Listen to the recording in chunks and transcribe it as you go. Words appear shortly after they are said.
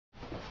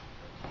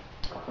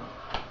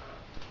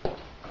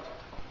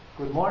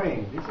Good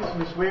morning. This is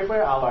Miss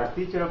Wafer, our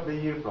Teacher of the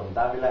Year from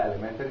Davila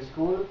Elementary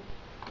School.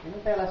 Can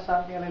you tell us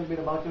something a little bit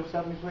about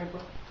yourself, Miss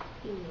Wafer?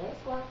 Yes,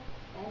 well,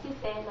 as you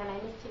said, my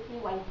name is Tiffany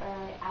Wafer.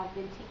 I've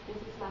been teaching,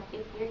 this is my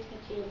 5th year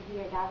teaching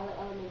here at Davila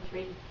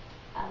Elementary.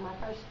 My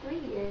first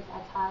 3 years, I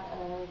taught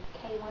a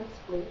K-1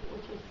 split,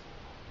 which was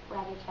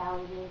rather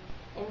challenging.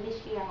 And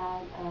this year,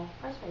 I'm a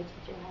first grade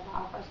teacher. I have an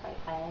all first grade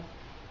class.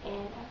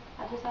 And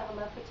I just have a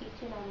love for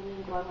teaching. I really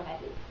enjoy what I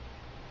do.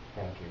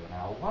 Thank you.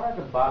 Now, what are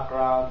the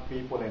background,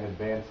 people, and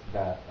events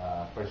that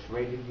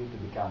persuaded you to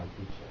become a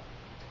teacher?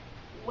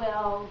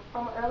 Well,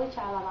 from an early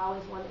child, I've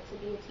always wanted to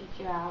be a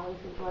teacher. I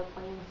always enjoyed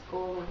playing in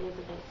school and things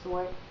of that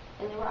sort.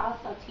 And there were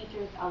also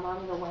teachers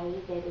along the way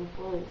that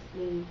influenced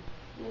me,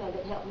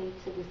 that helped me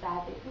to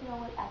decide that,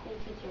 what, I think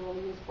teaching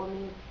really is for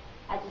me.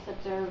 I just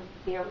observed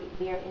their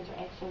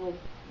interaction with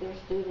their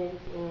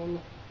students,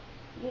 and,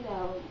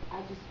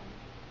 I just,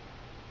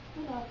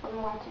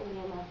 from watching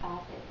them, I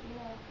thought that,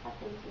 I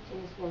think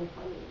teaching is really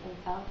for me. And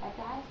so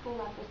after high school,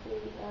 I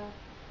pursued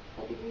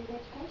a degree of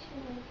education,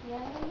 and here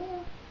I am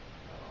now.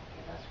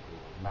 Okay, that's cool.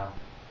 Now,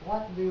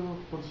 what do you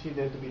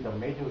consider to be the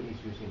major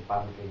issues in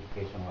public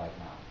education right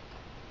now?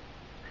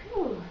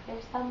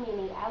 There's so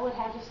many. I would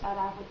have to start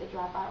off with the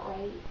dropout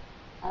rate,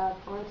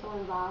 parental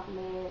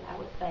involvement, I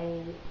would say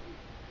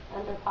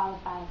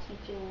underqualified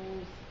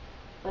teachers,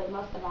 but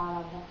most of all, I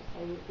would have to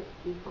say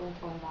the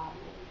parental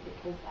involvement,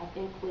 because I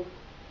think with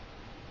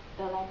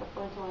the lack of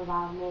parental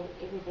involvement,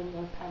 everything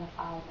else kind of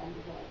falls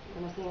under that.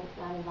 When a parent's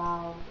not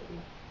involved, and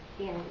a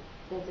parent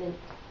doesn't,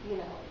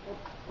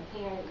 a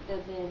parent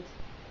doesn't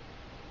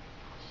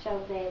show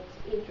that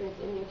interest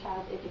in your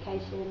child's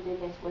education,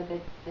 then that's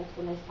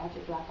when they start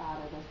to drop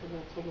out, or that's when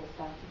their attendance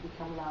starts to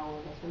become low,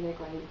 or that's when their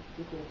grades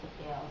begin to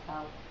fail. So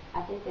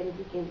I think that if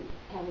we can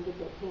kind of get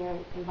that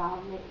parent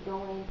involvement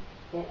going,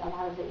 that a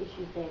lot of the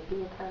issues that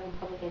do occur in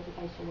public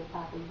education would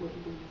probably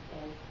wouldn't be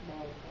as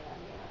bad as they are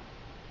now.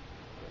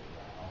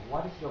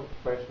 What is your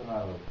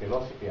personal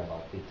philosophy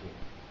about teaching?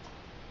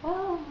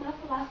 Well, my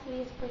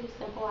philosophy is pretty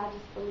simple. I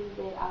just believe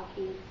that all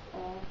kids,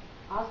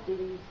 all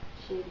students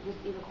should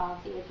receive a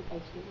quality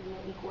education and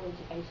an equal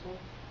education.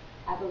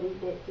 I believe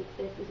that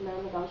success is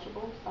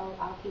non-negotiable, so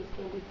all kids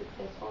can be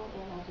successful,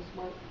 and I just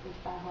work and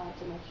try hard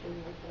to make sure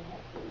that they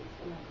have students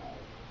in my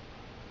class.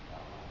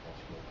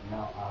 That's good.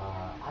 Now,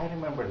 I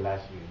remember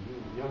last year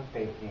you're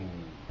taking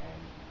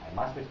a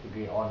master's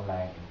degree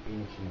online in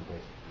Phoenix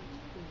University.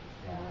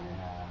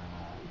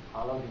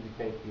 How long did it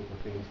take you to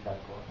finish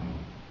that course?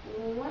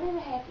 1.5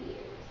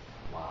 years.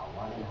 Wow,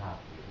 1.5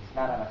 years. It's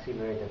not an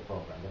accelerated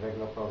program. The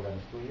regular program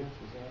is 2 years,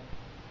 isn't it?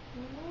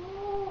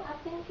 No, I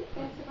think it's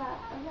about,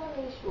 I'm not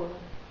really sure,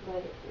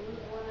 but it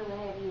was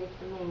 1.5 years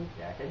for me.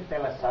 Yeah, can you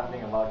tell us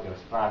something about your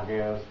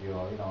struggles,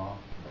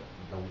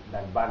 the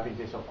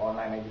advantages of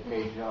online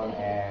education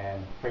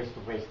and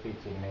face-to-face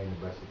teaching in a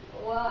university?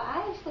 Well,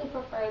 I actually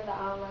prefer the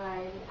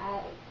online.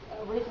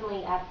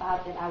 Originally I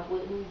thought that I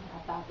wouldn't. I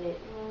thought that it's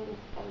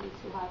going to be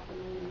too hard for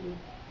me,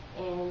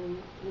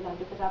 and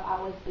because I've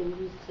always been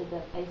used to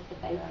the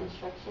face-to-face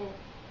instruction.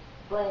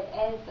 But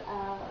as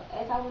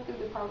I went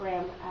through the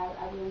program,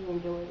 I really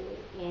enjoyed it,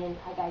 and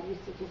I got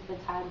used to just the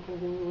time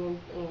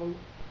convenience, and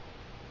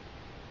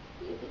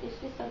it's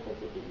just something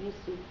to get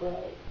used to,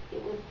 but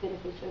it was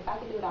beneficial. If I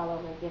could do it all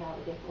over again, I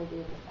would definitely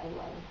do it the same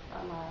way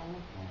online.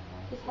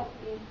 Just have to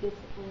be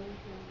disciplined.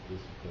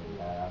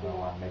 Another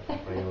one, making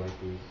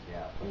priorities.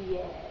 Yeah.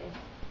 Yes.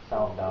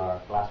 Some of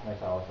our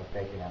classmates are also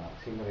taking an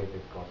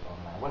accelerated course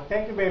online. Well,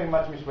 thank you very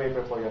much, Ms.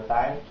 Wafer, for your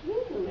time.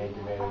 Thank you. Thank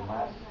you very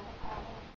much.